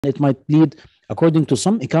it might lead, according to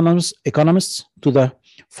some economists, to the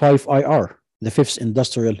 5IR, the fifth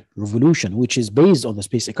industrial revolution, which is based on the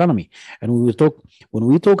space economy. And when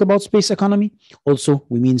we talk about space economy, also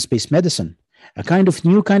we mean space medicine, a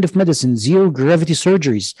new kind of medicine, zero gravity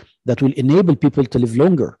surgeries that will enable people to live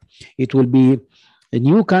longer. It will be a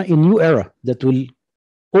new era that will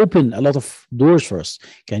open a lot of doors for us.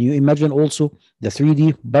 Can you imagine also the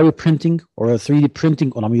 3D bioprinting or a 3D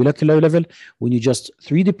printing on a molecular level, when you just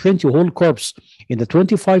 3D print your whole corpse in the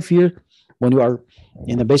 25-year when you are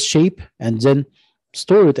in the best shape, and then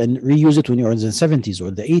store it and reuse it when you're in the 70s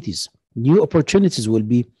or the 80s? New opportunities will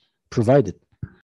be provided.